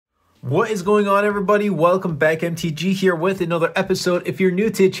What is going on, everybody? Welcome back. MTG here with another episode. If you're new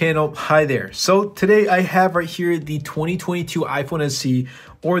to the channel, hi there. So today I have right here the 2022 iPhone SE,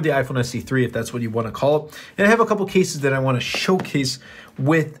 or the iPhone SE3 if that's what you want to call it. And I have a couple cases that I want to showcase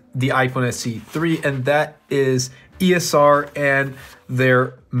with the iPhone SE3, and that is ESR and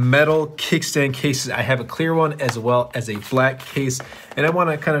their metal kickstand cases. I have a clear one as well as a black case, and I want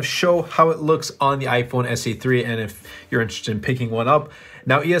to kind of show how it looks on the iPhone SE3 and if you're interested in picking one up.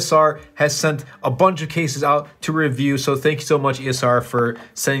 Now, ESR has sent a bunch of cases out to review, so thank you so much, ESR, for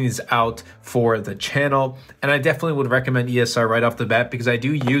sending these out for the channel. And I definitely would recommend ESR right off the bat because I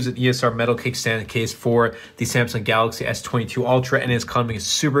do use an ESR metal kickstand case for the Samsung Galaxy S22 Ultra, and it's coming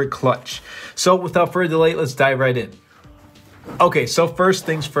super clutch. So without further delay, let's dive right in. Okay, so first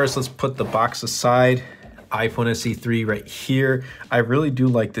things first, let's put the box aside. iPhone SE3 right here. I really do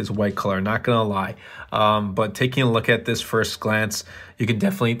like this white color, not gonna lie. But taking a look at this first glance, you can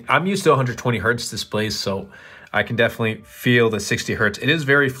definitely, I'm used to 120 hertz displays, so I can definitely feel the 60 hertz. It is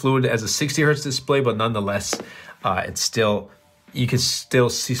very fluid as a 60 hertz display, but nonetheless, it's still, you can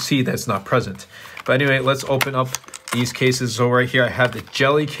still see that it's not present. But anyway, let's open up these cases. So right here, I have the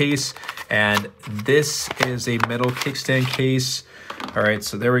jelly case, and this is a metal kickstand case. All right,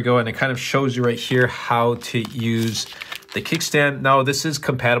 so there we go. And it kind of shows you right here how to use the kickstand. Now, this is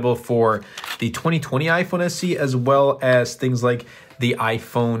compatible for the 2020 iPhone SE as well as things like the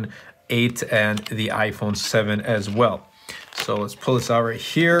iPhone 8 and the iPhone 7 as well. So let's pull this out right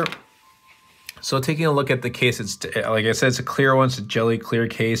here. So taking a look at the case, it's like I said, it's a clear one. It's a jelly clear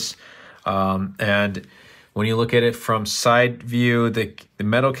case. And when you look at it from side view, the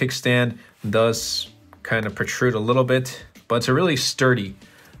metal kickstand does kind of protrude a little bit, but it's a really sturdy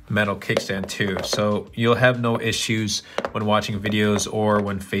metal kickstand too. So you'll have no issues when watching videos or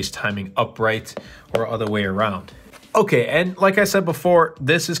when FaceTiming upright or other way around. Okay, and like I said before,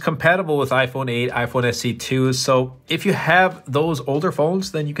 this is compatible with iPhone 8, iPhone SE2. So if you have those older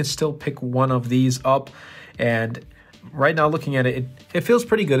phones, then you can still pick one of these up. And right now looking at it, it feels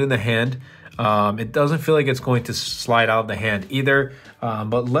pretty good in the hand. It doesn't feel like it's going to slide out of the hand either.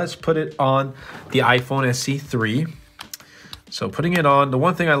 But let's put it on the iPhone SE3. So putting it on, the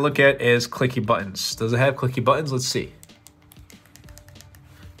one thing I look at is clicky buttons. Does it have clicky buttons? Let's see.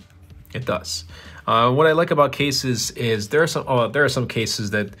 It does. What I like about cases is there are some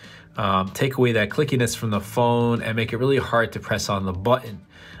cases that take away that clickiness from the phone and make it really hard to press on the button.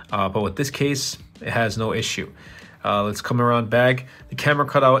 But with this case, it has no issue. Let's come around back. The camera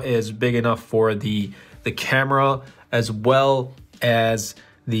cutout is big enough for the camera as well as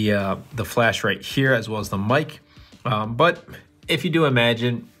the flash right here, as well as the mic. But if you do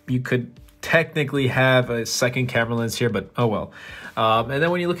imagine, you could technically have a second camera lens here, but oh well. And then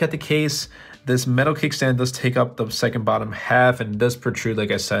when you look at the case, this metal kickstand does take up the second bottom half and does protrude, like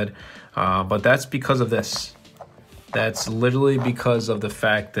I said, but that's because of this. That's literally because of the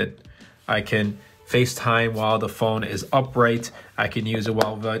fact that I can FaceTime while the phone is upright. I can use it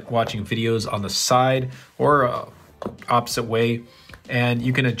while watching videos on the side or opposite way, and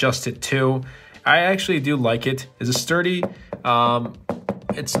you can adjust it too. I actually do like it. Is it sturdy?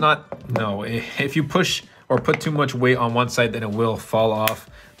 It's not, no. If you push or put too much weight on one side, then it will fall off.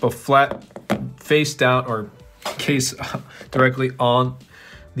 But flat, face down, or case directly on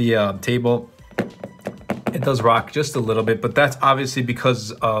the table, it does rock just a little bit, but that's obviously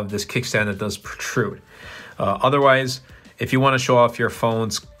because of this kickstand that does protrude. Otherwise, if you want to show off your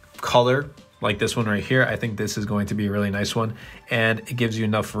phone's color, like this one right here, I think this is going to be a really nice one, and it gives you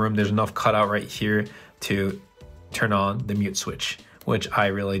enough room. There's enough cutout right here to turn on the mute switch, which I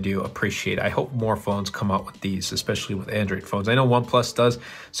really do appreciate. I hope more phones come out with these, especially with Android phones. I know OnePlus does,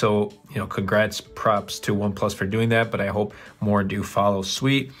 so congrats, props to OnePlus for doing that, but I hope more do follow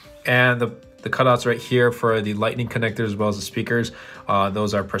suit. And the cutouts right here for the lightning connectors as well as the speakers,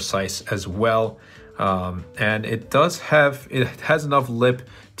 those are precise as well. And it has enough lip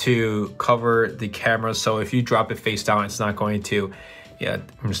to cover the camera, so if you drop it face down, it's not going to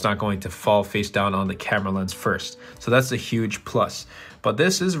fall face down on the camera lens first. So that's a huge plus. But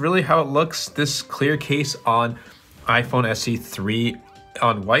this is really how it looks, this clear case on iPhone SE3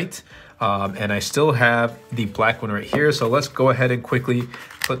 on white. And I still have the black one right here, so let's go ahead and quickly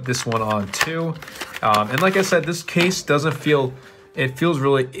put this one on too. And like I said, this case doesn't feel, it feels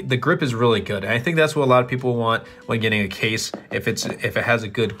really, the grip is really good. And I think that's what a lot of people want when getting a case. If it has a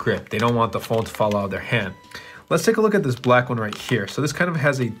good grip, they don't want the phone to fall out of their hand. Let's take a look at this black one right here. So this kind of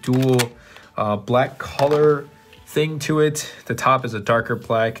has a dual black color thing to it. The top is a darker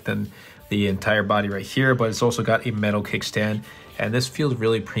black than the entire body right here, but it's also got a metal kickstand, and this feels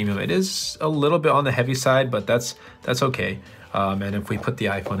really premium. It is a little bit on the heavy side, but that's okay. And if we put the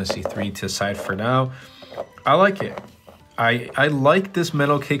iPhone SE3 to the side for now, I like it. I like this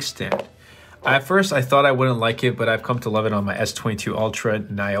metal kickstand. At first, I thought I wouldn't like it, but I've come to love it on my S22 Ultra,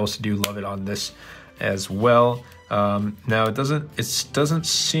 and I also do love it on this as well. Now, it doesn't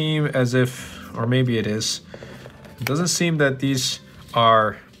seem as if, or maybe it is. It doesn't seem that this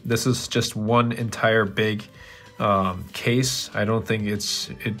is just one entire big case. I don't think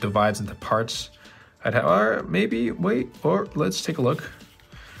it divides into parts. Or maybe, wait, or let's take a look.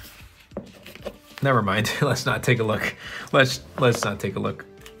 Never mind. Let's not take a look. Let's not take a look.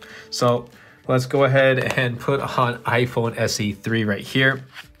 So let's go ahead and put on iPhone SE3 right here.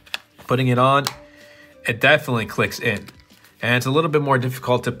 Putting it on, it definitely clicks in. And it's a little bit more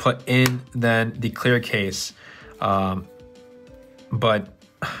difficult to put in than the clear case. But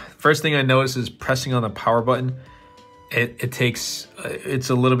first thing I notice is pressing on the power button. It's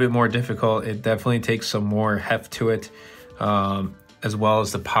a little bit more difficult. It definitely takes some more heft to it, as well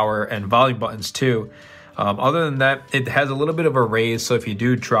as the power and volume buttons too. Other than that, it has a little bit of a raise, so if you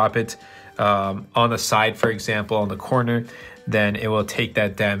do drop it on the side, for example, on the corner, then it will take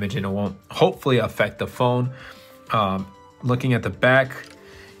that damage and it won't hopefully affect the phone. Looking at the back,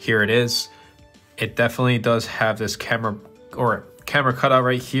 here it is. It definitely does have this camera cutout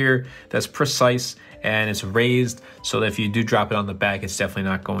right here that's precise, and it's raised so that if you do drop it on the back, it's definitely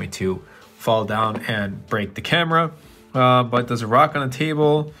not going to fall down and break the camera. But does it rock on the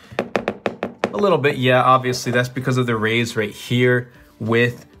table? A little bit, yeah. Obviously, that's because of the raise right here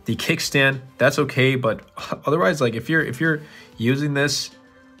with the kickstand. That's okay, but otherwise, like if you're using this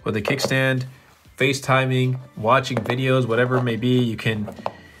with a kickstand, FaceTiming, watching videos, whatever it may be, you can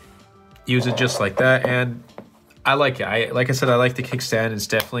use it just like that. And I like it. Like I said, I like the kickstand. It's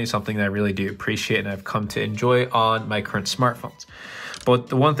definitely something that I really do appreciate and I've come to enjoy on my current smartphones. But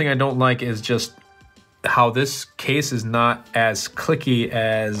the one thing I don't like is just how this case is not as clicky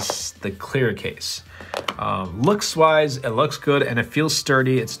as the clear case. Looks wise, it looks good and it feels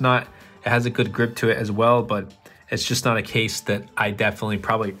sturdy. It has a good grip to it as well, but it's just not a case that I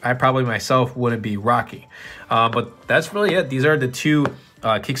probably myself wouldn't be rocking. But that's really it. These are the two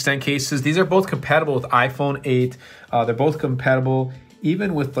kickstand cases. These are both compatible with iPhone 8. They're both compatible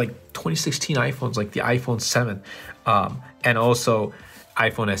even with like 2016 iPhones, like the iPhone 7, and also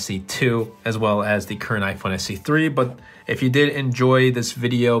iPhone SE2, as well as the current iPhone SE3. But if you did enjoy this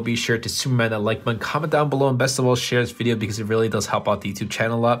video, be sure to superman that like button, comment down below, and best of all, share this video because it really does help out the YouTube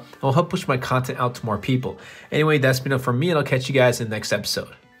channel a lot and will help push my content out to more people. Anyway, that's been it from me, and I'll catch you guys in the next episode.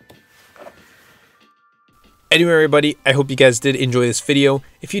 Anyway, everybody, I hope you guys did enjoy this video.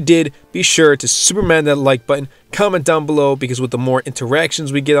 If you did, be sure to superman that like button, comment down below, because with the more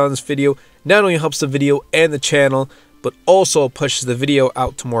interactions we get on this video, not only helps the video and the channel, but also pushes the video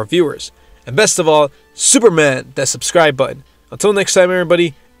out to more viewers. And best of all, superman that subscribe button. Until next time,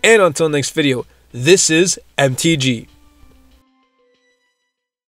 everybody, and until next video, this is MTG.